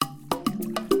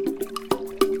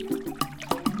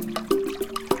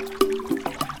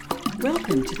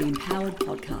Welcome to the Empowered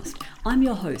Podcast. I'm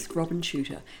your host, Robin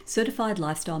Shooter, certified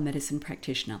lifestyle medicine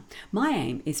practitioner. My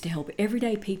aim is to help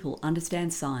everyday people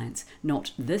understand science,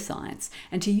 not the science,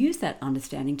 and to use that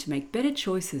understanding to make better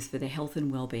choices for their health and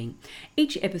well-being.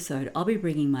 Each episode, I'll be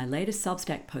bringing my latest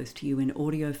Substack post to you in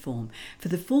audio form. For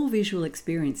the full visual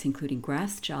experience, including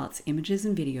graphs, charts, images,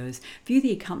 and videos, view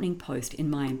the accompanying post in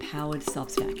my Empowered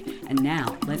Substack. And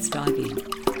now, let's dive in.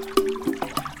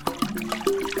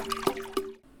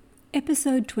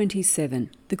 Episode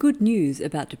 27, The Good News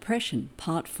About Depression,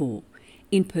 Part 4.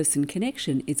 In-person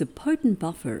connection is a potent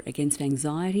buffer against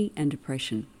anxiety and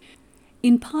depression.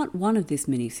 In Part 1 of this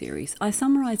mini-series, I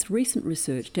summarised recent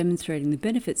research demonstrating the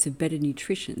benefits of better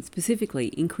nutrition, specifically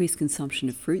increased consumption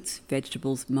of fruits,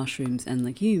 vegetables, mushrooms and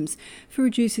legumes, for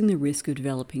reducing the risk of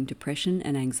developing depression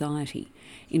and anxiety.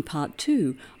 In Part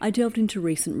 2, I delved into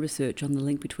recent research on the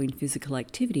link between physical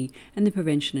activity and the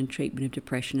prevention and treatment of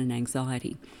depression and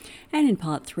anxiety. And in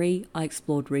Part 3, I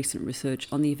explored recent research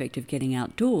on the effect of getting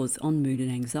outdoors on mood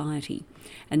and anxiety.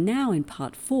 And now in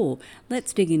Part 4,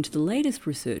 let's dig into the latest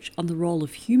research on the role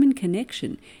of human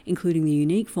connection, including the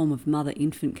unique form of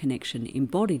mother-infant connection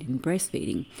embodied in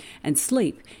breastfeeding, and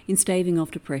sleep in staving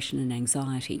off depression and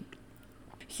anxiety.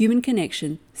 Human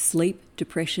connection, sleep,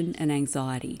 depression and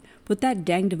anxiety. Put that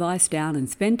dang device down and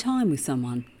spend time with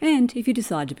someone. And if you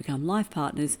decide to become life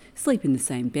partners, sleep in the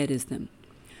same bed as them.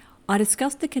 I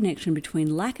discussed the connection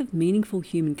between lack of meaningful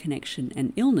human connection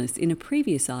and illness in a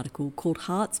previous article called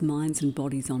Hearts, Minds and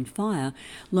Bodies on Fire,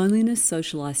 Loneliness,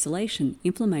 Social Isolation,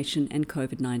 Inflammation and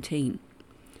COVID-19.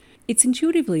 It's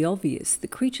intuitively obvious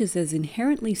that creatures as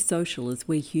inherently social as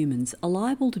we humans are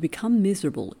liable to become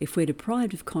miserable if we're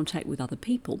deprived of contact with other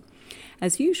people.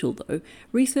 As usual, though,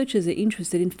 researchers are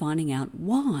interested in finding out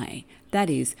why. That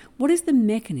is, what is the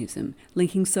mechanism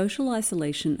linking social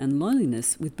isolation and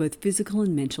loneliness with both physical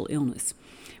and mental illness?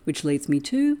 Which leads me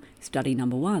to study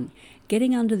number 1,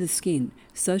 Getting Under the Skin,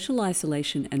 Social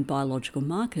Isolation and Biological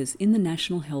Markers in the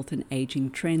National Health and Aging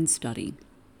Trends Study.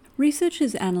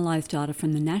 Researchers analysed data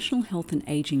from the National Health and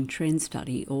Aging Trends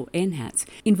Study, or NHATS,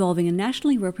 involving a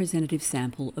nationally representative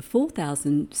sample of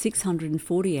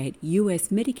 4,648 US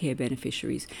Medicare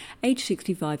beneficiaries aged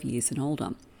 65 years and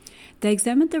older. They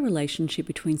examined the relationship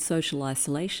between social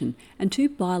isolation and two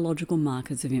biological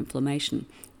markers of inflammation,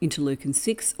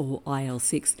 interleukin-6 or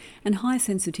IL-6 and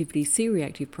high-sensitivity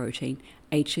C-reactive protein,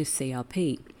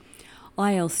 HSCRP.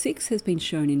 IL-6 has been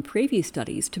shown in previous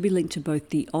studies to be linked to both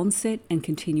the onset and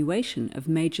continuation of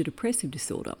major depressive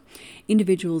disorder.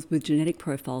 Individuals with genetic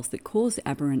profiles that cause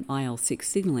aberrant IL-6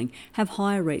 signaling have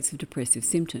higher rates of depressive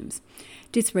symptoms.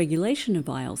 Dysregulation of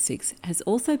IL-6 has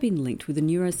also been linked with the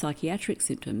neuropsychiatric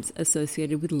symptoms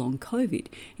associated with long COVID,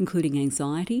 including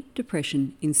anxiety,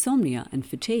 depression, insomnia, and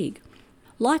fatigue.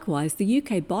 Likewise, the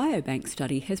UK Biobank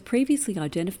study has previously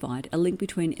identified a link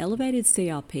between elevated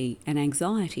CRP and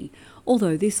anxiety,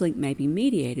 although this link may be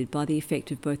mediated by the effect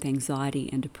of both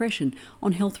anxiety and depression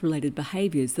on health-related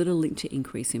behaviours that are linked to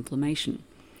increased inflammation.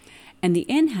 And the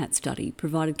NHAT study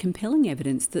provided compelling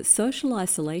evidence that social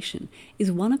isolation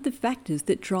is one of the factors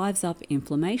that drives up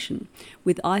inflammation,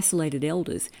 with isolated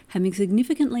elders having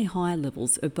significantly higher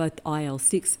levels of both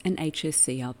IL-6 and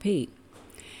HSCRP.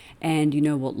 And you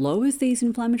know what lowers these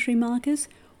inflammatory markers?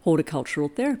 Horticultural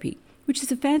therapy, which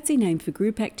is a fancy name for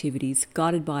group activities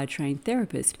guided by a trained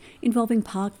therapist involving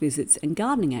park visits and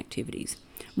gardening activities.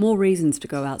 More reasons to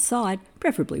go outside,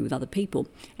 preferably with other people,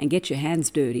 and get your hands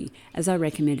dirty, as I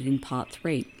recommended in Part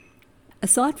 3.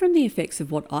 Aside from the effects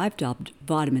of what I've dubbed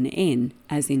vitamin N,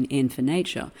 as in N for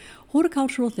nature,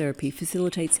 horticultural therapy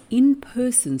facilitates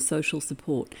in-person social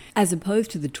support, as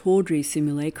opposed to the tawdry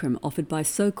simulacrum offered by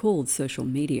so-called social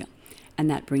media.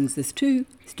 And that brings us to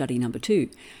study number 2,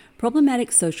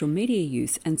 Problematic Social Media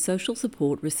Use and Social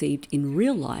Support Received in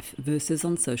Real Life versus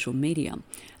on Social Media,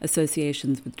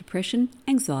 Associations with Depression,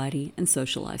 Anxiety and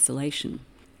Social Isolation.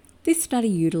 This study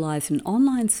utilised an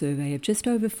online survey of just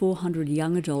over 400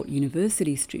 young adult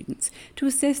university students to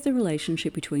assess the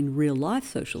relationship between real-life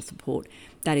social support,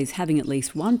 that is, having at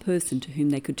least one person to whom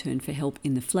they could turn for help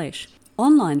in the flesh,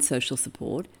 online social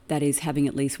support, that is, having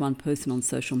at least one person on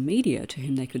social media to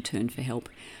whom they could turn for help,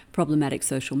 problematic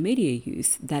social media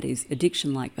use, that is,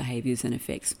 addiction-like behaviours and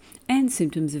effects, and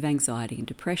symptoms of anxiety and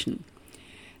depression.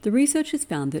 The researchers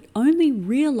found that only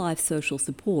real-life social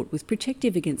support was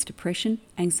protective against depression,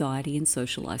 anxiety and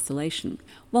social isolation,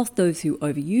 whilst those who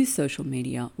overuse social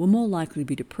media were more likely to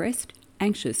be depressed,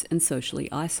 anxious and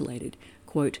socially isolated.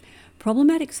 Quote,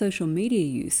 problematic social media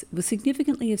use was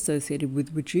significantly associated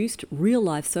with reduced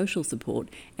real-life social support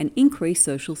and increased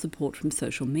social support from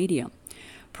social media.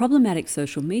 Problematic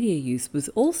social media use was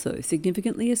also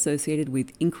significantly associated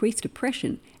with increased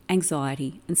depression,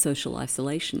 anxiety, and social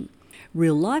isolation.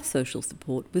 Real-life social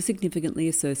support was significantly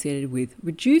associated with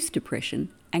reduced depression,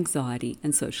 anxiety,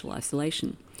 and social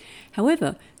isolation.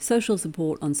 However, social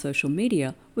support on social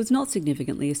media was not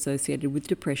significantly associated with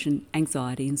depression,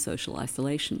 anxiety, and social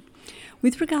isolation.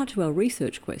 With regard to our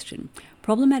research question,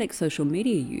 problematic social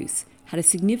media use had a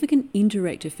significant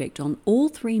indirect effect on all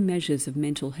three measures of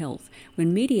mental health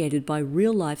when mediated by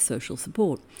real-life social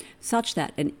support, such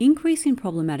that an increase in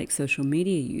problematic social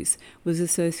media use was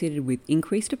associated with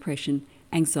increased depression,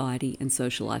 anxiety, and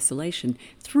social isolation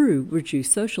through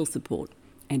reduced social support.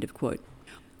 End of quote.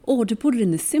 Or to put it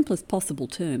in the simplest possible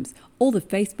terms, all the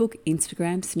Facebook,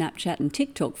 Instagram, Snapchat and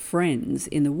TikTok friends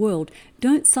in the world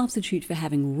don't substitute for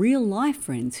having real-life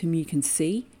friends whom you can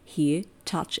see, hear,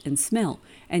 touch and smell.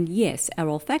 And yes, our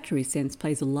olfactory sense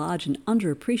plays a large and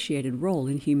underappreciated role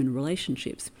in human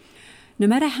relationships. No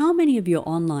matter how many of your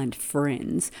online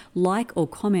friends like or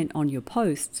comment on your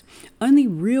posts, only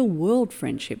real-world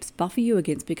friendships buffer you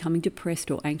against becoming depressed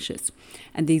or anxious.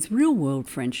 And these real-world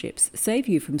friendships save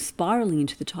you from spiraling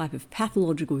into the type of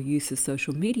pathological use of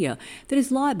social media that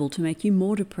is liable to make you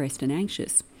more depressed and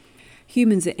anxious.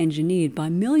 Humans are engineered by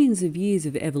millions of years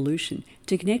of evolution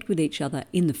to connect with each other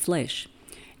in the flesh.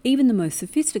 Even the most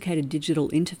sophisticated digital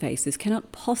interfaces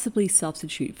cannot possibly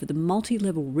substitute for the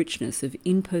multi-level richness of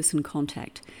in-person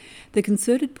contact. The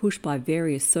concerted push by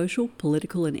various social,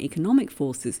 political and economic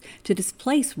forces to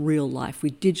displace real life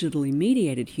with digitally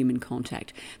mediated human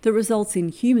contact that results in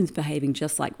humans behaving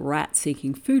just like rats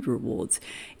seeking food rewards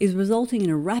is resulting in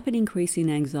a rapid increase in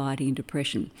anxiety and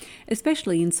depression,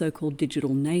 especially in so-called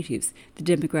digital natives, the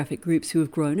demographic groups who have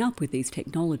grown up with these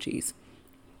technologies.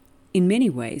 In many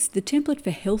ways, the template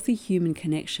for healthy human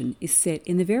connection is set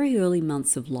in the very early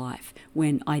months of life,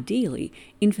 when, ideally,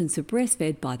 infants are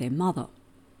breastfed by their mother.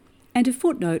 And a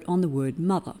footnote on the word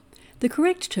mother. The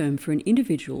correct term for an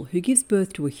individual who gives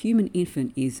birth to a human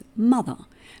infant is mother,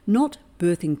 not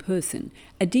birthing person,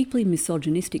 a deeply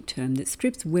misogynistic term that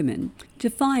strips women,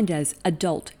 defined as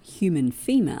adult human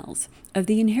females, of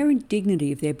the inherent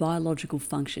dignity of their biological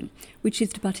function, which is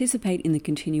to participate in the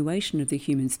continuation of the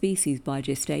human species by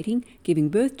gestating, giving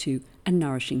birth to, and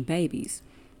nourishing babies.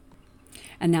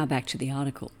 And now back to the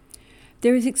article.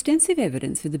 There is extensive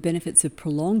evidence for the benefits of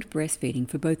prolonged breastfeeding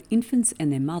for both infants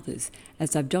and their mothers,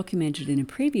 as I've documented in a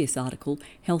previous article,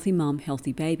 Healthy Mum,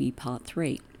 Healthy Baby, Part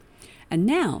 3. And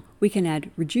now we can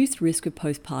add reduced risk of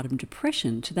postpartum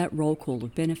depression to that roll call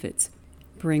of benefits.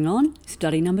 Bring on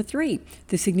study number 3,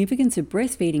 the significance of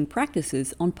breastfeeding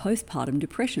practices on postpartum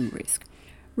depression risk.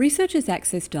 Researchers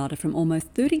accessed data from almost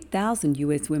 30,000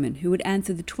 US women who had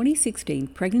answered the 2016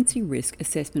 Pregnancy Risk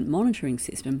Assessment Monitoring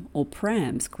System, or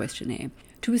PRAMS, questionnaire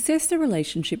to assess the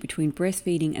relationship between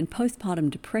breastfeeding and postpartum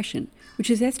depression, which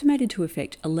is estimated to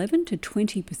affect 11 to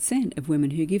 20% of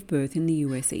women who give birth in the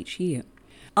US each year.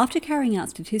 After carrying out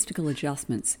statistical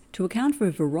adjustments to account for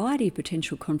a variety of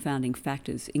potential confounding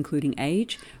factors, including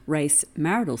age, race,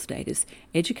 marital status,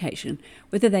 education,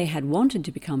 whether they had wanted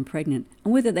to become pregnant,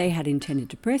 and whether they had intended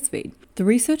to breastfeed, the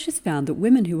researchers found that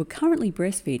women who were currently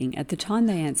breastfeeding at the time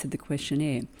they answered the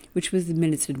questionnaire, which was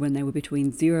administered when they were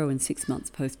between 0 and 6 months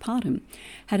postpartum,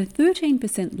 had a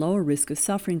 13% lower risk of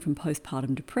suffering from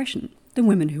postpartum depression than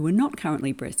women who were not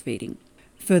currently breastfeeding.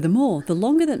 Furthermore, the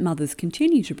longer that mothers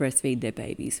continue to breastfeed their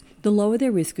babies, the lower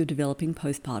their risk of developing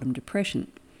postpartum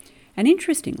depression. And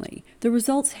interestingly, the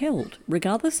results held,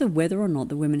 regardless of whether or not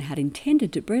the women had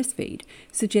intended to breastfeed,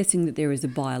 suggesting that there is a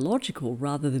biological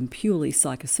rather than purely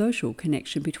psychosocial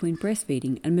connection between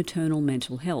breastfeeding and maternal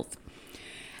mental health.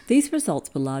 These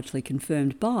results were largely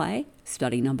confirmed by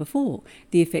study number 4,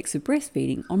 the effects of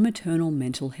breastfeeding on maternal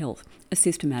mental health, a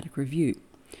systematic review.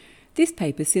 This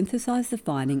paper synthesized the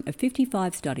finding of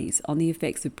 55 studies on the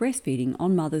effects of breastfeeding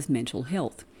on mothers' mental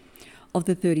health. Of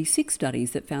the 36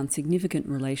 studies that found significant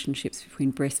relationships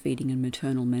between breastfeeding and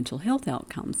maternal mental health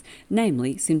outcomes,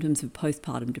 namely symptoms of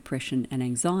postpartum depression and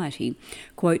anxiety,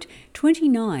 quote,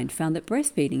 29 found that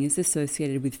breastfeeding is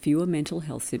associated with fewer mental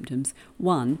health symptoms,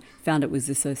 1 found it was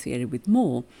associated with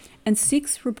more, and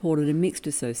 6 reported a mixed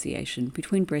association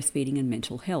between breastfeeding and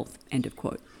mental health, end of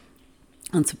quote.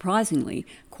 Unsurprisingly,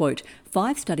 quote,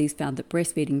 5 studies found that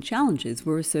breastfeeding challenges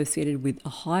were associated with a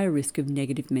higher risk of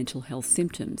negative mental health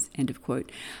symptoms, end of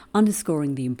quote,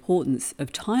 underscoring the importance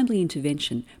of timely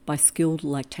intervention by skilled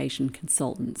lactation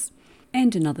consultants.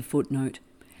 And another footnote.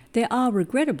 There are,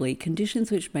 regrettably, conditions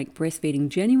which make breastfeeding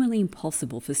genuinely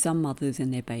impossible for some mothers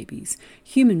and their babies.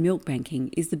 Human milk banking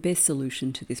is the best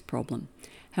solution to this problem.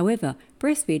 However,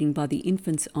 breastfeeding by the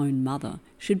infant's own mother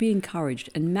should be encouraged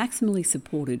and maximally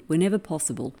supported whenever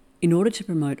possible in order to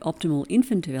promote optimal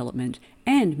infant development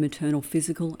and maternal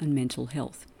physical and mental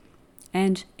health.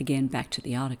 And again, back to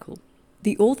the article.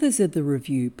 The authors of the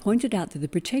review pointed out that the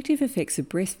protective effects of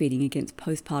breastfeeding against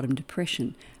postpartum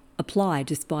depression apply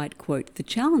despite, quote, the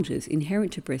challenges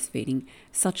inherent to breastfeeding,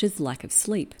 such as lack of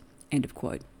sleep, end of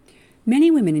quote.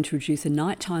 Many women introduce a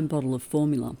nighttime bottle of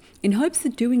formula in hopes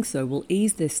that doing so will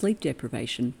ease their sleep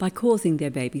deprivation by causing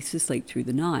their babies to sleep through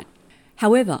the night.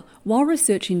 However, while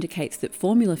research indicates that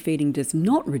formula feeding does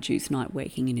not reduce night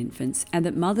waking in infants and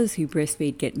that mothers who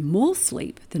breastfeed get more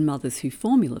sleep than mothers who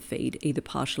formula feed, either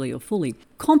partially or fully,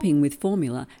 comping with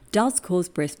formula does cause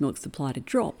breast milk supply to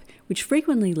drop, which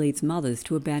frequently leads mothers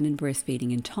to abandon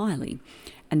breastfeeding entirely.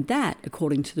 And that,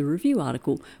 according to the review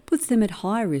article, puts them at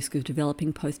higher risk of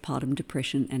developing postpartum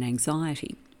depression and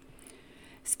anxiety.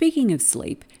 Speaking of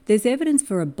sleep, there's evidence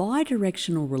for a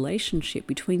bidirectional relationship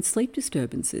between sleep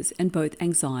disturbances and both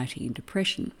anxiety and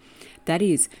depression. That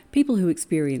is, people who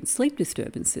experience sleep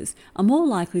disturbances are more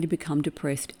likely to become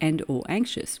depressed and or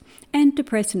anxious, and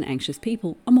depressed and anxious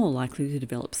people are more likely to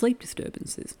develop sleep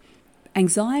disturbances.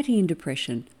 Anxiety and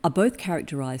depression are both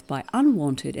characterized by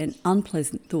unwanted and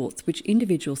unpleasant thoughts which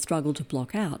individuals struggle to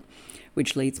block out,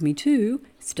 which leads me to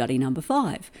study number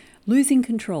 5, losing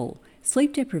control.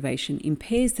 Sleep deprivation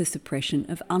impairs the suppression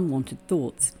of unwanted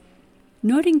thoughts.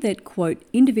 Noting that, quote,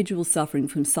 individuals suffering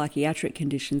from psychiatric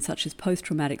conditions such as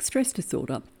post-traumatic stress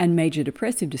disorder and major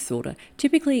depressive disorder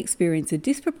typically experience a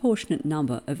disproportionate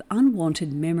number of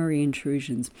unwanted memory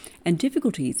intrusions, and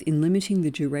difficulties in limiting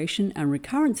the duration and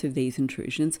recurrence of these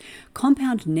intrusions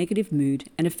compound negative mood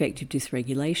and affective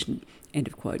dysregulation, end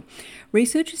of quote.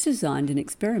 Researchers designed an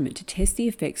experiment to test the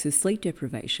effects of sleep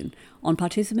deprivation on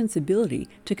participants' ability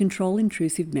to control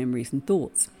intrusive memories and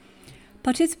thoughts.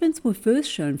 Participants were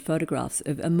first shown photographs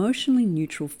of emotionally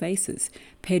neutral faces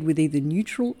paired with either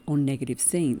neutral or negative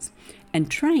scenes,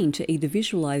 and trained to either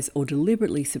visualize or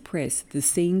deliberately suppress the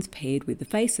scenes paired with the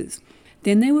faces.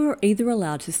 Then they were either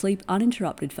allowed to sleep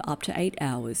uninterrupted for up to 8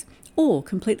 hours or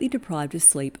completely deprived of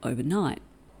sleep overnight.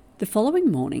 The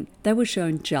following morning, they were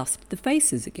shown just the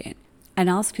faces again and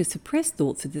asked to suppress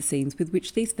thoughts of the scenes with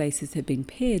which these faces had been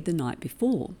paired the night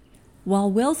before.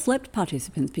 While well-slept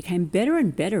participants became better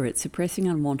and better at suppressing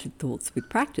unwanted thoughts with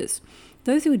practice,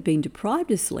 those who had been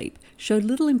deprived of sleep showed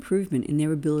little improvement in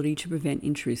their ability to prevent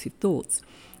intrusive thoughts.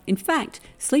 In fact,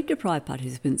 sleep-deprived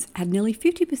participants had nearly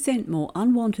 50% more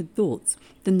unwanted thoughts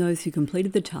than those who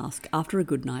completed the task after a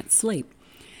good night's sleep.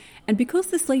 And because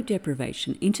the sleep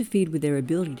deprivation interfered with their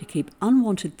ability to keep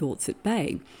unwanted thoughts at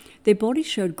bay, their bodies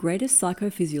showed greater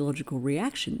psychophysiological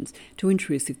reactions to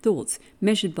intrusive thoughts,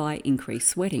 measured by increased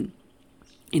sweating.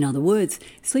 In other words,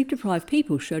 sleep-deprived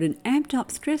people showed an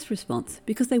amped-up stress response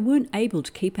because they weren't able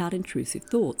to keep out intrusive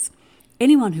thoughts.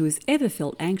 Anyone who has ever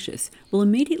felt anxious will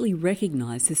immediately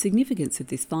recognize the significance of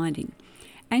this finding.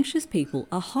 Anxious people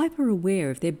are hyper-aware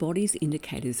of their body's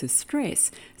indicators of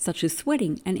stress, such as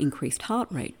sweating and increased heart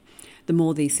rate. The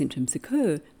more these symptoms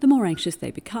occur, the more anxious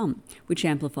they become, which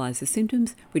amplifies the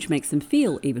symptoms, which makes them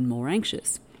feel even more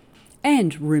anxious.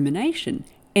 And rumination,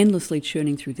 endlessly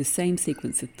churning through the same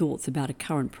sequence of thoughts about a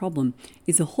current problem,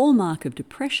 is a hallmark of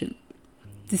depression.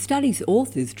 The study's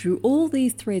authors drew all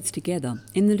these threads together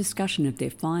in the discussion of their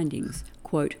findings.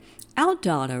 Quote, our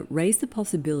data raise the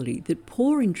possibility that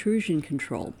poor intrusion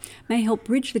control may help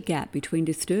bridge the gap between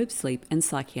disturbed sleep and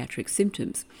psychiatric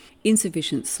symptoms.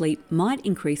 Insufficient sleep might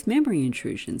increase memory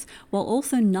intrusions while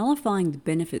also nullifying the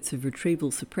benefits of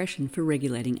retrieval suppression for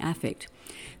regulating affect.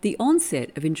 The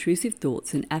onset of intrusive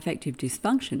thoughts and affective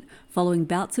dysfunction following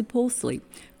bouts of poor sleep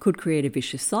could create a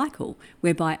vicious cycle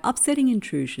whereby upsetting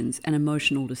intrusions and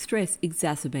emotional distress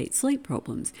exacerbate sleep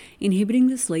problems, inhibiting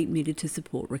the sleep needed to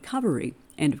support recovery.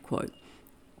 End of quote.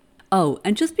 Oh,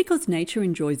 and just because nature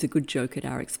enjoys a good joke at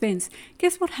our expense,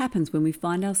 guess what happens when we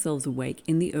find ourselves awake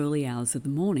in the early hours of the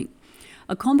morning?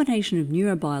 A combination of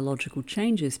neurobiological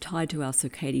changes tied to our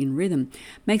circadian rhythm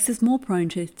makes us more prone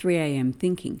to 3 a.m.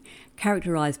 thinking,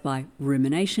 characterized by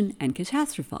rumination and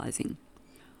catastrophizing.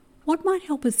 What might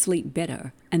help us sleep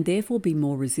better and therefore be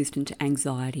more resistant to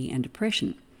anxiety and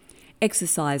depression?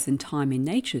 Exercise and time in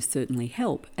nature certainly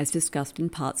help, as discussed in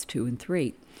parts 2 and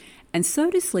 3. And so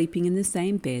does sleeping in the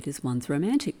same bed as one's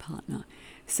romantic partner.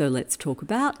 So let's talk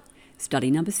about study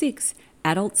number 6,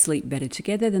 adults sleep better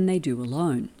together than they do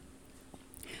alone.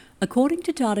 According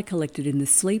to data collected in the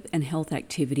Sleep and Health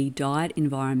Activity, Diet,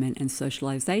 Environment and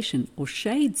Socialization, or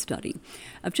SHADE study,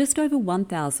 of just over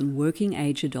 1,000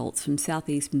 working-age adults from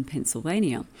southeastern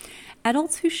Pennsylvania,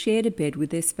 Adults who shared a bed with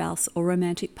their spouse or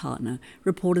romantic partner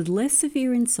reported less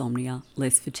severe insomnia,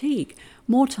 less fatigue,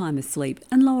 more time asleep,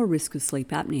 and lower risk of sleep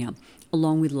apnea,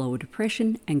 along with lower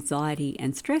depression, anxiety,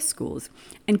 and stress scores,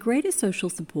 and greater social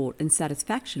support and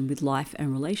satisfaction with life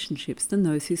and relationships than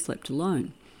those who slept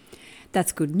alone.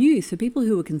 That's good news for people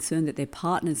who are concerned that their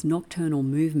partner's nocturnal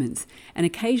movements and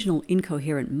occasional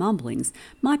incoherent mumblings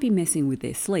might be messing with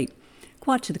their sleep.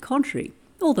 Quite to the contrary,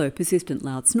 although persistent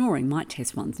loud snoring might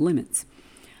test one's limits.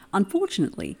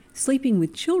 Unfortunately, sleeping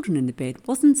with children in the bed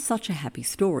wasn't such a happy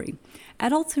story.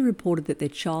 Adults who reported that their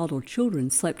child or children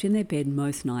slept in their bed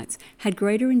most nights had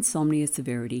greater insomnia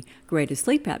severity, greater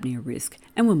sleep apnea risk,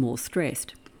 and were more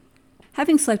stressed.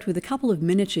 Having slept with a couple of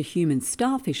miniature human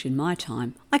starfish in my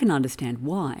time, I can understand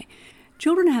why.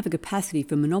 Children have a capacity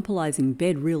for monopolizing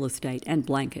bed real estate and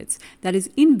blankets that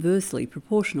is inversely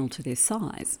proportional to their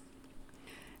size.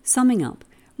 Summing up,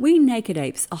 we naked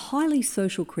apes are highly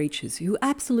social creatures who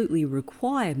absolutely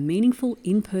require meaningful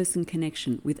in-person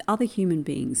connection with other human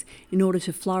beings in order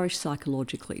to flourish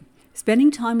psychologically. Spending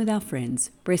time with our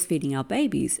friends, breastfeeding our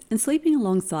babies, and sleeping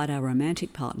alongside our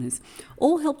romantic partners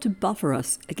all help to buffer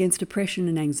us against depression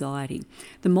and anxiety,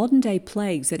 the modern-day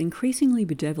plagues that increasingly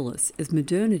bedevil us as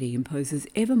modernity imposes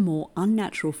ever more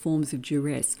unnatural forms of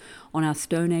duress on our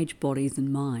Stone Age bodies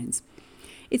and minds.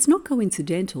 It's not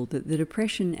coincidental that the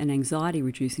depression and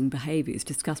anxiety-reducing behaviours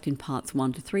discussed in parts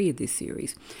 1 to 3 of this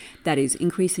series, that is,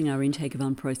 increasing our intake of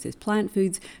unprocessed plant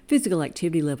foods, physical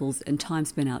activity levels, and time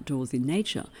spent outdoors in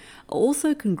nature, are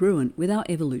also congruent with our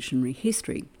evolutionary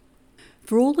history.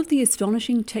 For all of the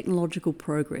astonishing technological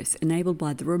progress enabled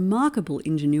by the remarkable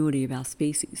ingenuity of our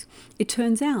species, it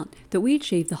turns out that we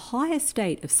achieve the highest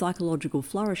state of psychological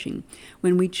flourishing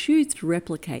when we choose to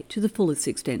replicate to the fullest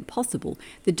extent possible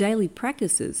the daily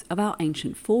practices of our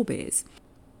ancient forebears.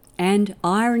 And,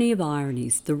 irony of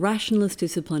ironies, the rationalist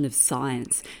discipline of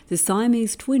science, the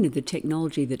Siamese twin of the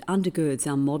technology that undergirds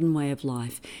our modern way of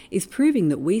life, is proving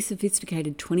that we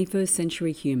sophisticated 21st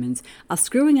century humans are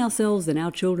screwing ourselves and our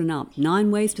children up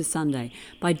 9 ways to Sunday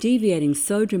by deviating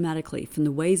so dramatically from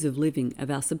the ways of living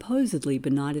of our supposedly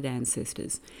benighted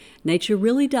ancestors. Nature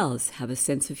really does have a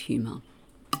sense of humour.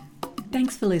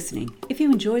 Thanks for listening. If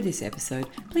you enjoyed this episode,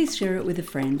 please share it with a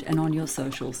friend and on your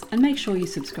socials, and make sure you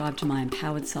subscribe to my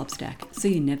Empowered Substack so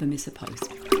you never miss a post.